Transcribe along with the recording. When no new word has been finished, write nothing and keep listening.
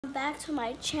Back to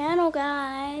my channel,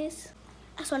 guys.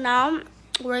 So now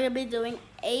we're gonna be doing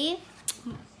a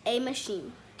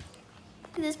machine.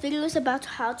 This video is about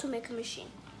how to make a machine,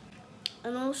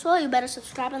 and also you better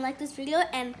subscribe and like this video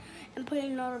and put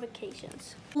in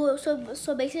notifications.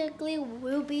 So basically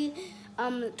we'll be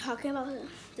talking about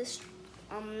this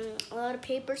a lot of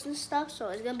papers and stuff. So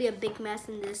it's gonna be a big mess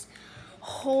in this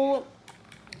whole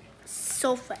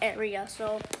sofa area.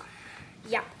 So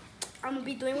yeah, I'm gonna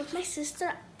be doing it with my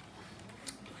sister.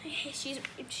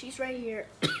 She's right here.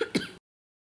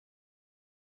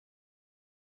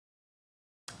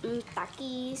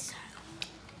 Takis.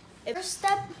 First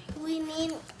step, we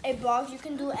need a box. You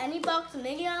can do any box,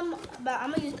 medium, but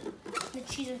I'm gonna use the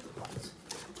cheese box.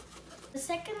 The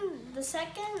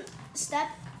second step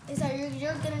is that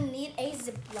you're gonna need a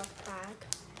Ziploc bag,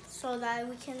 so that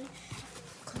we can.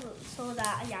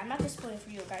 I'm not gonna spoil it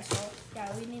for you guys. So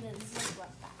yeah, we need a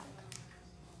Ziploc bag.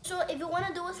 So if you want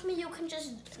to do it with me, you can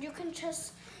just do it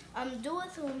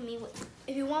with me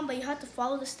if you want, but you have to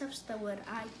follow the steps that what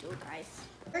I do, guys.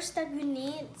 First step, you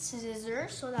need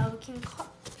scissors so that we can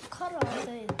cut off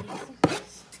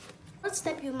these. First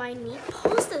step, you might need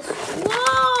Post-its.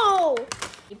 Whoa!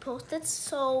 Post-its.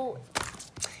 So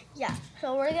yeah,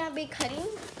 so we're gonna be cutting.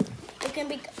 It can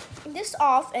be this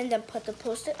off and then put the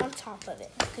Post-it on top of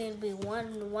it. It can be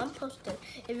one Post-it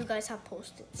if you guys have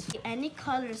Post-its. Any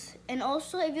colors, and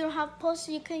also if you don't have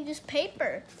Post-it, you can use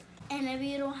paper. And if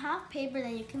you don't have paper,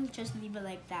 then you can just leave it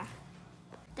like that.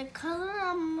 The color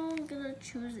I'm gonna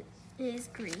choose is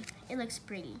green. It looks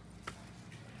pretty.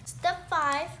 Step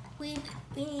 5, we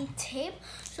need tape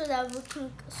so that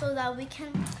we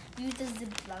can use the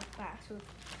Ziploc bag.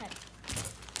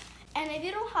 And if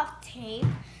you don't have tape,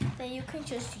 then you can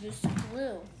just use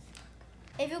glue.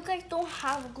 If you guys don't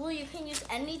have glue, you can use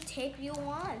any tape you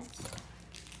want.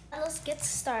 Now let's get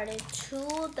started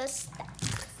to the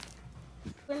steps.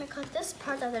 We're gonna cut this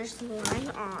part that there's line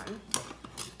on.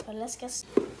 But let's just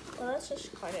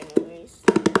cut it anyways.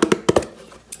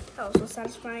 That was so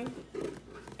satisfying.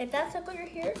 If that's not what you're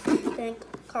here, then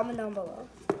comment down below.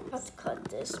 Let's cut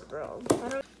this, bro.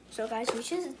 So guys, we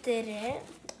just did it.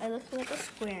 I look like a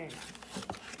square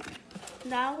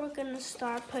now. We're gonna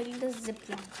start putting the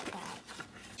Ziploc bag.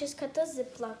 Just cut the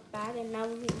Ziploc bag, and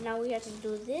now we have to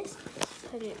do this.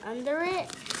 Put it under it,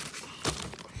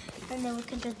 and then we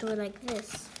can just do it like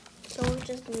this. So we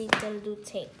just need to do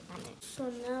tape on it.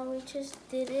 So now we just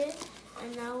did it,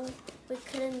 and now we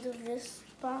couldn't do this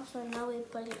spot, so now we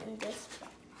put it in this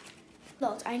spot.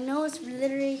 Look, I know it's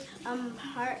literally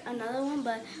another one,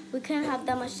 but we couldn't have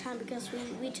that much time because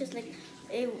we just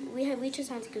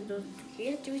had to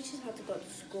go to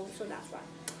school, so that's why.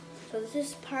 So this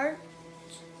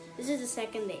is the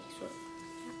second day. So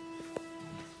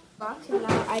box, and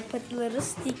now I put the little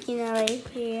sticky note right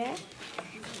here,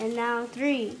 and now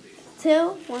 3,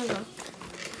 2, 1, go.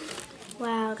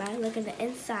 Wow, guys, look at the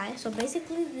inside. So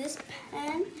basically, this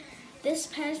pen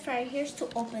is right here to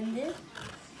open this.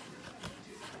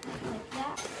 Like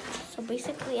that. So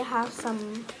basically I have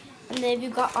some, and then if you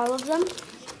got all of them,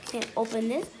 you can open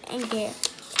this and get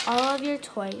all of your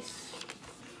toys.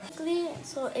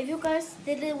 So if you guys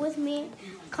did it with me,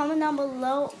 comment down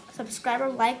below, subscribe or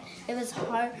like if it's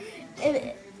hard.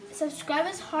 Subscribe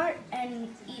is hard, and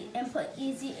put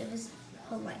easy if it's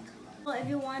put like. So if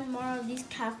you want more of these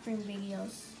Catherine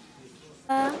videos.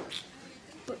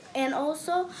 And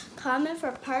also comment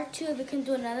for part 2 if we can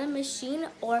do another machine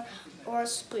or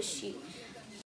squishy.